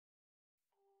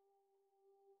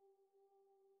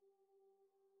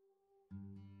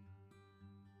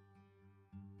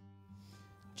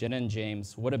Jenna and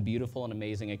James, what a beautiful and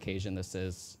amazing occasion this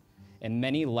is. And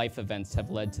many life events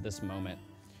have led to this moment.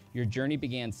 Your journey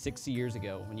began 6 years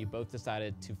ago when you both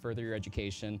decided to further your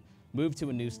education, move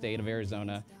to a new state of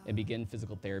Arizona, and begin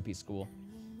physical therapy school.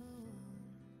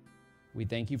 We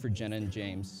thank you for Jenna and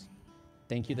James.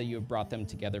 Thank you that you have brought them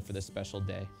together for this special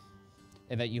day,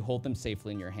 and that you hold them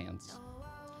safely in your hands.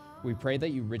 We pray that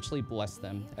you richly bless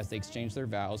them as they exchange their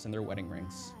vows and their wedding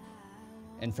rings.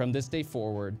 And from this day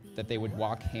forward, that they would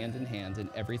walk hand in hand in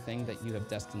everything that you have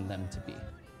destined them to be.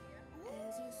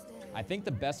 I think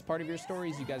the best part of your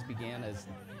story is you guys began as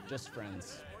just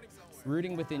friends,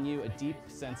 rooting within you a deep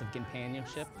sense of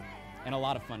companionship and a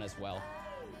lot of fun as well.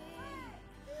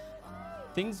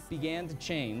 Things began to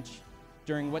change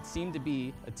during what seemed to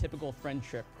be a typical friend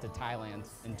trip to Thailand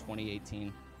in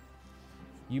 2018.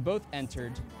 You both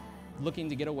entered looking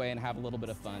to get away and have a little bit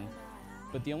of fun,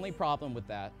 but the only problem with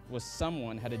that was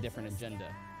someone had a different agenda.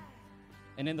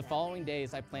 And in the following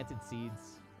days, I planted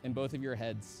seeds in both of your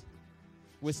heads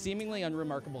with seemingly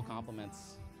unremarkable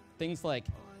compliments. Things like,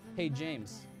 hey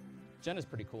James, Jenna's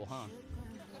pretty cool, huh?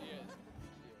 She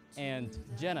is. And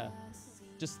Jenna,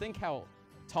 just think how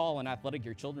tall and athletic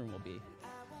your children will be.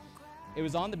 It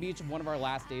was on the beach of one of our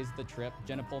last days of the trip.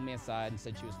 Jenna pulled me aside and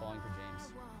said she was falling for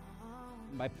James.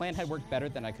 My plan had worked better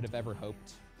than I could have ever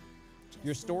hoped.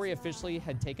 Your story officially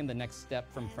had taken the next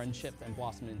step from friendship and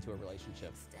blossomed into a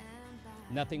relationship.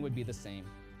 Nothing would be the same.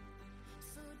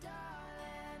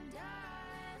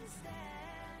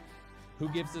 Who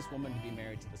gives this woman to be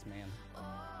married to this man?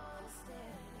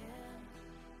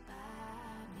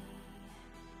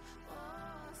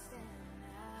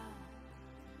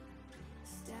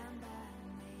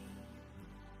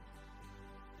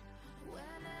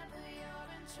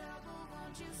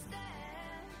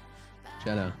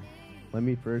 Jenna, let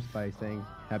me first by saying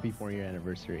happy 4-year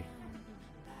anniversary.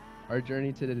 Our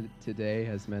journey to today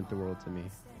has meant the world to me.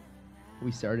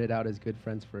 We started out as good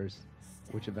friends first,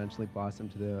 which eventually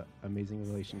blossomed to the amazing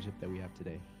relationship that we have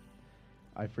today.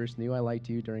 I first knew I liked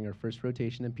you during our first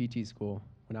rotation in PT school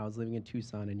when I was living in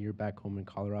Tucson and you were back home in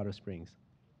Colorado Springs.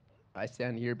 I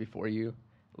stand here before you,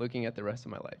 looking at the rest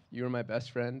of my life. You are my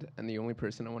best friend and the only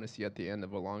person I want to see at the end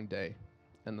of a long day,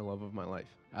 and the love of my life.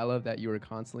 I love that you are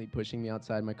constantly pushing me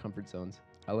outside my comfort zones.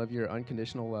 I love your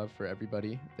unconditional love for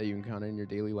everybody that you encounter in your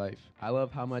daily life. I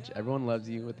love how much everyone loves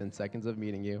you within seconds of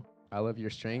meeting you. I love your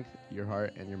strength, your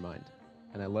heart, and your mind.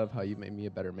 And I love how you made me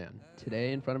a better man.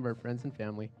 Today, in front of our friends and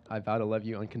family, I vow to love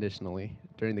you unconditionally,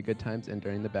 during the good times and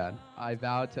during the bad. I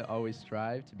vow to always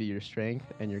strive to be your strength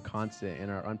and your constant in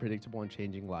our unpredictable and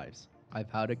changing lives. I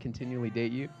vow to continually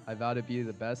date you. I vow to be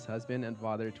the best husband and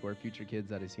father to our future kids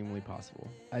that is humanly possible.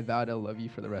 I vow to love you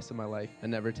for the rest of my life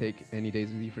and never take any days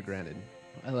with you for granted.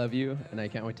 I love you, and I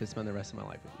can't wait to spend the rest of my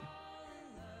life with you.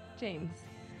 James,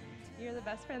 you're the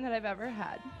best friend that I've ever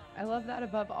had. I love that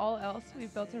above all else,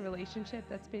 we've built a relationship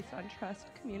that's based on trust,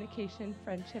 communication,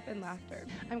 friendship, and laughter.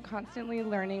 I'm constantly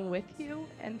learning with you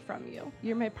and from you.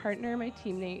 You're my partner, my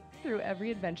teammate, through every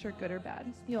adventure, good or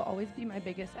bad. You'll always be my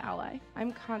biggest ally.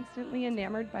 I'm constantly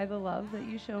enamored by the love that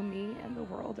you show me and the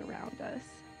world around us.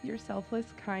 You're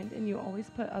selfless, kind, and you always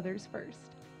put others first.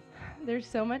 There's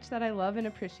so much that I love and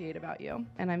appreciate about you,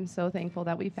 and I'm so thankful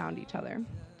that we found each other.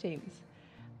 James,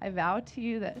 I vow to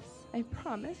you this. I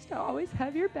promise to always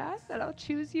have your back, that I'll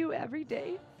choose you every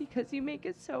day because you make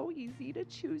it so easy to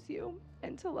choose you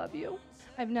and to love you.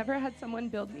 I've never had someone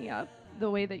build me up the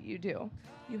way that you do.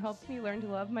 You helped me learn to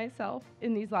love myself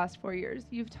in these last 4 years.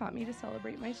 You've taught me to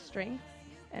celebrate my strengths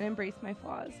and embrace my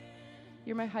flaws.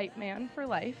 You're my hype man for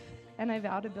life, and I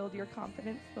vow to build your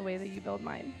confidence the way that you build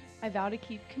mine. I vow to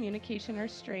keep communication our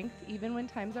strength. Even when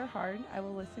times are hard, I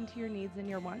will listen to your needs and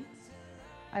your wants.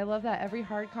 I love that every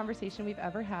hard conversation we've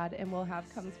ever had and will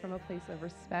have comes from a place of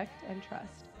respect and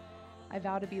trust. I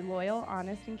vow to be loyal,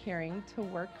 honest, and caring, to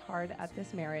work hard at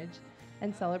this marriage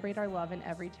and celebrate our love in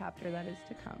every chapter that is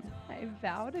to come. I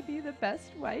vow to be the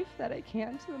best wife that I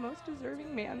can to the most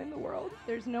deserving man in the world.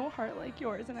 There's no heart like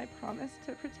yours, and I promise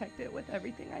to protect it with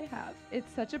everything I have.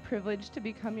 It's such a privilege to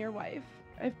become your wife.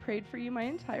 I've prayed for you my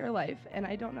entire life, and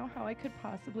I don't know how I could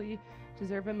possibly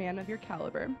deserve a man of your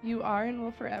caliber. You are and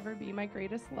will forever be my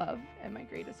greatest love and my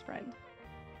greatest friend.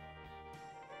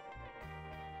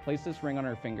 Place this ring on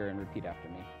her finger and repeat after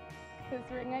me. This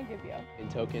ring I give you, In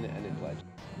token and in pledge,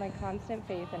 my constant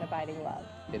faith and abiding love,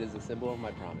 it is a symbol of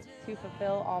my promise. to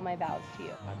fulfill all my vows to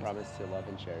you. I promise to love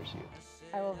and cherish you.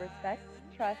 I will respect,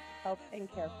 trust, help,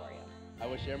 and care for you, I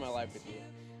will share my life with you,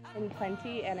 in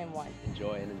plenty and in want, in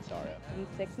joy and in sorrow, in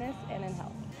sickness and in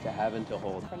health, to have and to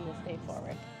hold. from this day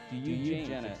forward. Do you,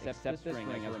 Jenna, accept this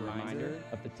ring as a reminder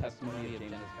of the testimony of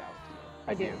James' vows to you?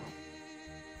 I do.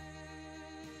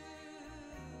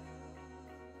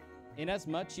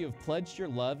 Inasmuch you have pledged your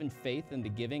love and faith in the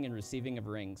giving and receiving of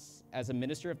rings, as a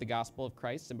minister of the gospel of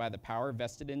Christ and by the power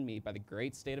vested in me by the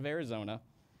great state of Arizona,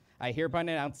 I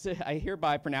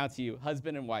hereby pronounce you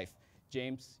husband and wife.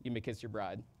 James, you may kiss your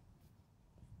bride.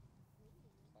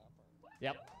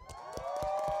 Yep.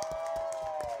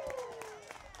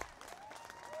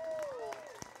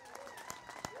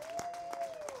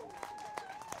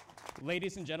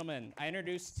 Ladies and gentlemen, I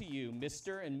introduce to you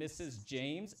Mr. and Mrs.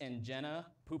 James and Jenna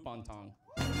Poupongtong.